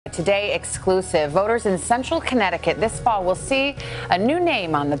Today exclusive. Voters in central Connecticut this fall will see a new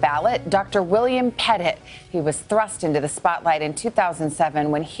name on the ballot, Dr. William Petit. He was thrust into the spotlight in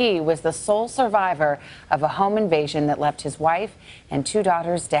 2007 when he was the sole survivor of a home invasion that left his wife and 2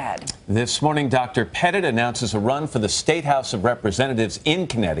 daughters dead. This morning, Dr. Petit announces a run for the State House of Representatives in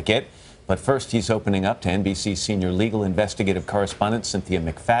Connecticut. But first, he's opening up to NBC senior legal investigative correspondent Cynthia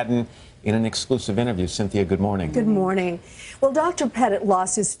McFadden in an exclusive interview. Cynthia, good morning. Good morning. Well, Dr. Petit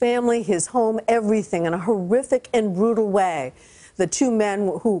lost his family, his home, everything in a horrific and brutal way. The 2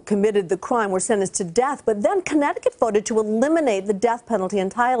 men who committed the crime were sentenced to death, but then Connecticut voted to eliminate the death penalty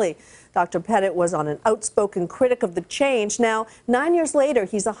entirely. Dr. Petit was an outspoken critic of the change. Now, 9 years later,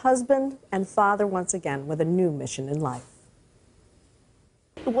 he's a husband and father once again with a new mission in life.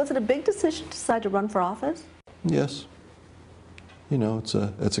 Was it a big decision to decide to run for office? Yes. You know, it's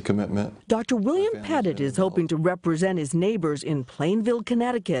a commitment. Dr. William Petit is hoping to represent his neighbors in Plainville,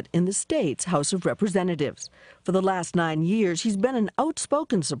 Connecticut, in the state's House of Representatives. For the last 9 years, he's been an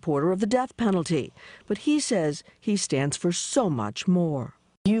outspoken supporter of the death penalty. But he says he stands for so much more.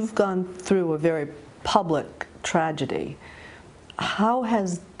 You've gone through a very public tragedy. How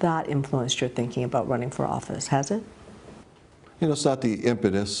has that influenced your thinking about running for office? Has it? You know, it's not the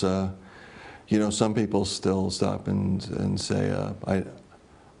impetus. You know, some people still stop and say,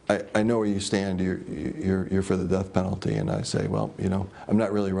 I know where you stand. You're for the death penalty, and I say, well, you know, I'm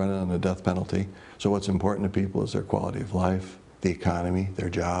not really running on the death penalty. So what's important to people is their quality of life, the economy, their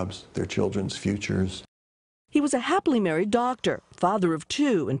jobs, their children's futures. He was a happily married doctor, father of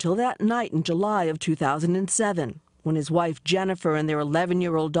 2, until that night in July of 2007, when his wife Jennifer and their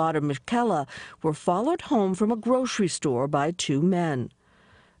 11-year-old daughter Michaela were followed home from a grocery store by 2 men.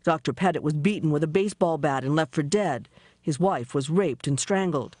 Dr. Petit was beaten with a baseball bat and left for dead. His wife was raped and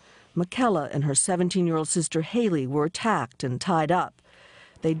strangled. Michaela and her 17-year-old sister Haley were attacked and tied up.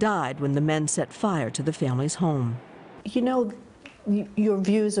 They died when the men set fire to the family's home. You know, your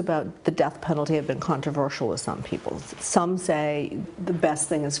views about the death penalty have been controversial with some people. Some say the best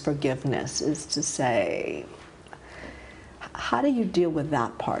thing is forgiveness, is to say, how do you deal with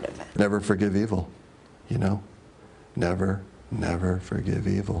that part of it? Never forgive evil, you know? Never forgive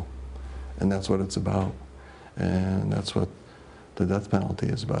evil. And that's what it's about. And that's what the death penalty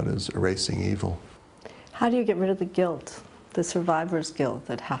is about, is erasing evil. How do you get rid of the guilt, the survivor's guilt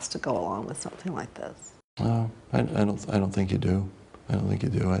that has to go along with something like this? I don't think you do. I don't think you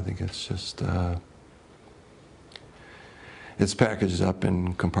do. I think it's just, it's packaged up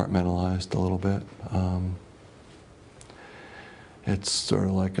and compartmentalized a little bit. It's sort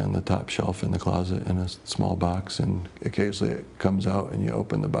of like on the top shelf in the closet in a small box, and occasionally it comes out and you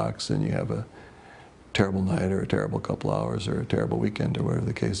open the box and you have a terrible night or a terrible couple hours or a terrible weekend or whatever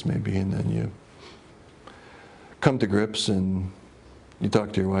the case may be, and then you come to grips and you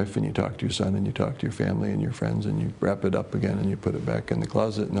talk to your wife and you talk to your son and you talk to your family and your friends and you wrap it up again and you put it back in the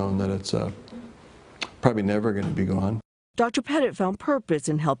closet knowing that it's probably never going to be gone. Dr. Petit found purpose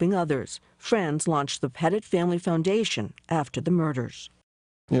in helping others. Friends launched the Petit Family Foundation after the murders.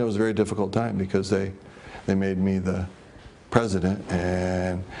 You know, it was a very difficult time because they made me the president,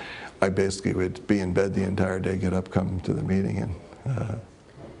 and I basically would be in bed the entire day, get up, come to the meeting, and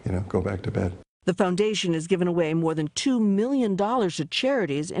you know, go back to bed. The foundation has given away more than $2 million to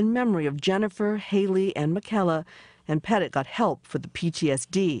charities in memory of Jennifer, Haley, and Michaela, and Petit got help for the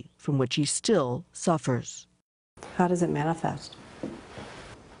PTSD from which he still suffers. How does it manifest?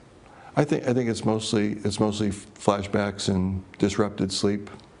 I think it's mostly flashbacks and disrupted sleep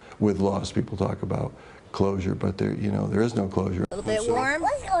with loss. People talk about closure, but there is no closure. A little bit warm.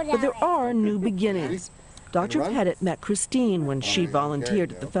 But there are new beginnings. Dr. Petit met Christine when she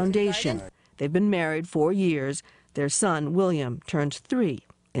volunteered at the foundation. They've been married 4 years. Their son, William, turns 3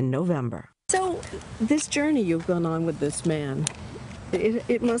 in November. So this journey you've gone on with this man,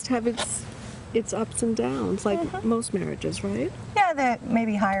 it must have its ups and downs, like most marriages, right? Yeah, there may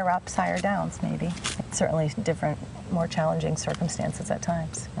be higher ups, higher downs, maybe. Certainly different, more challenging circumstances at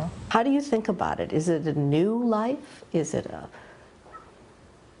times. You know? How do you think about it? Is it a new life?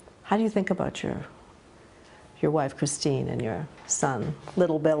 How do you think about your wife, Christine, and your son,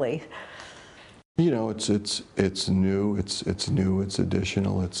 little Billy? You know, it's new, it's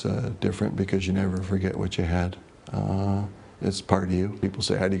additional, it's different because you never forget what you had. It's part of you. People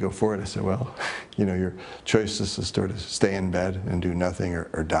say, how do you go forward? I say, well, you know, your choice is to sort of stay in bed and do nothing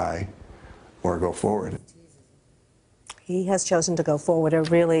or die or go forward. He has chosen to go forward, a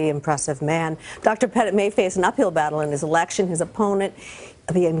really impressive man. Dr. Petit may face an uphill battle in his election. His opponent,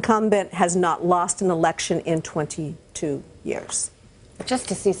 the incumbent, has not lost an election in 22 years. Just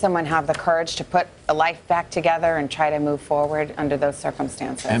to see someone have the courage to put a life back together and try to move forward under those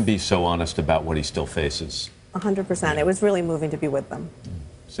circumstances. And be so honest about what he still faces. 100%. It was really moving to be with them.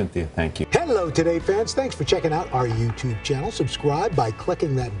 Cynthia, thank you. Hello, Today fans. Thanks for checking out our YouTube channel. Subscribe by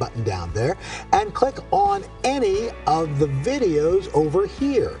clicking that button down there and click on any of the videos over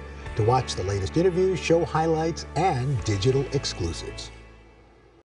here to watch the latest interviews, show highlights, and digital exclusives.